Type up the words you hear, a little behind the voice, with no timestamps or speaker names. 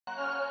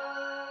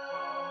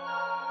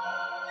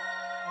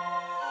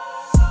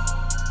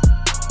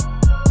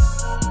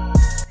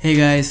Hey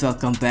guys,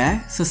 welcome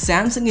back. So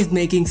Samsung is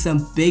making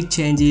some big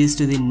changes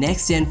to the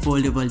next gen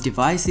foldable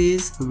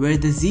devices where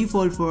the Z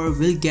Fold 4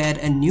 will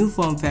get a new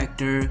form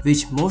factor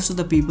which most of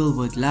the people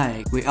would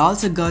like. We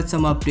also got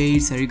some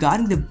updates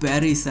regarding the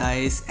battery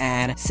size,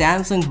 and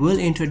Samsung will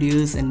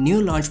introduce a new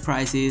launch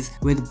prices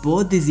with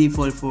both the Z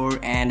Fold 4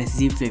 and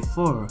Z Flip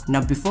 4.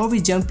 Now before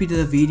we jump into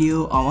the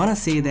video, I wanna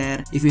say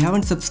that if you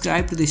haven't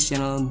subscribed to this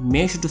channel,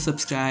 make sure to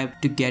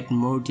subscribe to get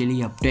more daily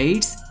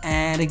updates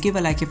and give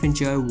a like if you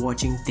enjoy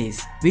watching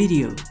this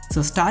video.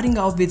 So starting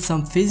off with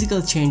some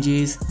physical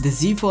changes, the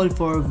Z Fold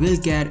 4 will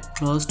get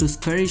close to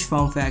squarish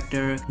form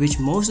factor which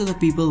most of the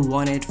people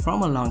wanted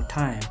from a long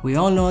time. We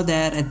all know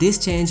that this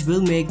change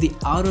will make the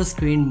outer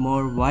screen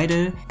more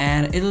wider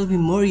and it will be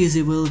more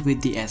usable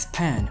with the S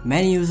Pen.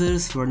 Many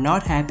users were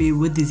not happy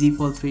with the Z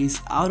Fold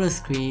 3's outer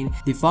screen.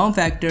 The form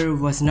factor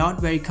was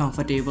not very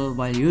comfortable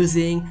while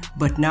using,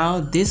 but now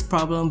this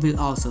problem will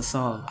also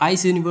solve.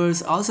 Ice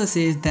Universe also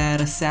says that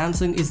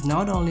Samsung is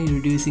not only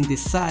reducing the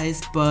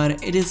size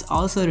but it is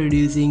also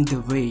reducing the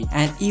weight,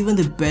 and even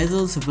the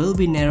bezels will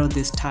be narrowed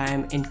this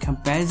time in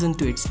comparison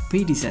to its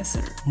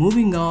predecessor.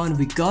 Moving on,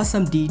 we got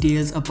some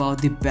details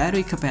about the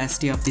battery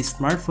capacity of the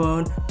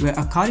smartphone, where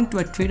according to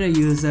a Twitter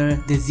user,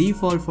 the Z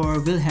Fold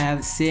 4 will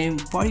have same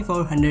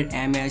 4400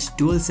 mAh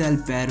dual cell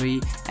battery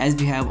as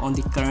we have on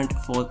the current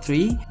Fold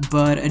 3,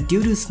 but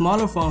due to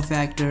smaller form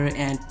factor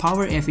and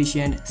power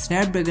efficient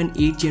Snapdragon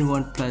 8 Gen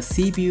 1 Plus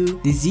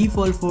CPU, the Z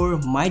Fold 4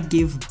 might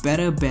give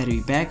better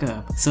battery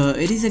backup. So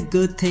it is a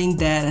good thing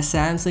that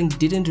Samsung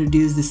didn't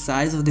reduce the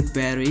size of the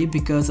battery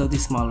because of the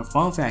smaller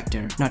form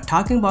factor. Now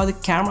talking about the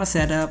camera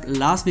setup,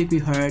 last week we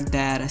heard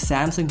that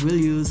Samsung will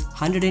use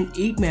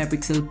 108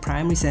 megapixel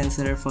primary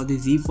sensor for the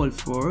Z Fold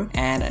 4,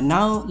 and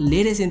now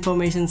latest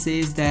information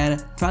says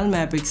that 12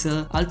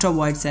 megapixel ultra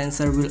wide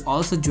sensor will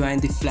also join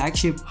the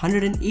flagship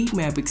 108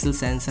 megapixel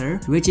sensor,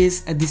 which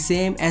is the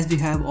same as we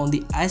have on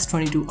the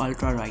S22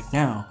 Ultra right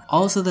now.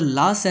 Also the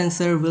last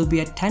sensor will be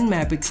a 10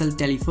 megapixel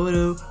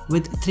telephoto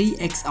with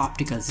 3x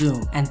optical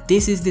zoom, and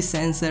this is the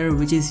sensor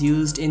which is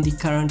used in the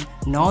current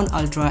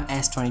non-Ultra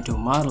S22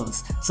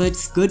 models. So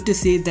it's good to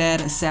see that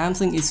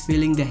Samsung is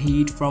feeling the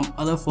heat from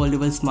other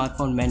foldable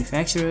smartphone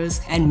manufacturers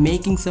and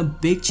making some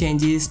big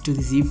changes to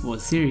the Z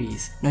Fold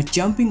series. Now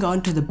jumping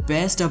on to the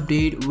best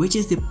update, which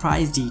is the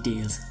price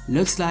details.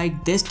 Looks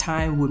like this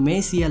time we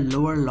may see a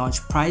lower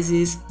launch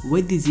prices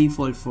with the Z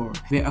Fold 4,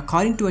 where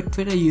according to a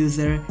Twitter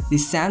user, the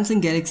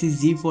Samsung Galaxy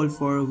Z Fold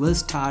 4 will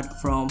start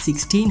from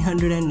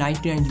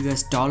 $1,699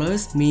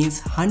 US,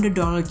 means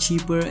 $100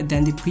 cheaper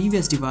than the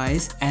previous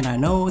device, and I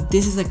know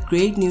this is a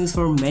great news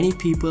for many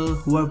people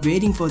who are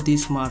waiting for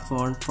this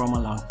smartphone from a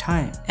long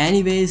time.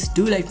 Anyways,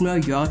 do let me know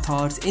your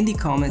thoughts in the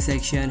comment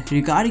section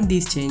regarding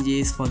these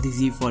changes for the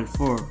Z Fold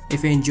 4.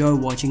 If you enjoy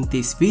watching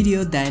this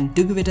video, then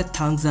do give it a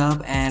thumbs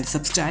up and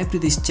subscribe to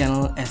this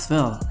channel as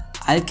well.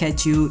 I'll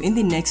catch you in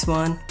the next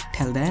one.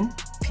 Till then,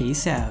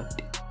 peace out.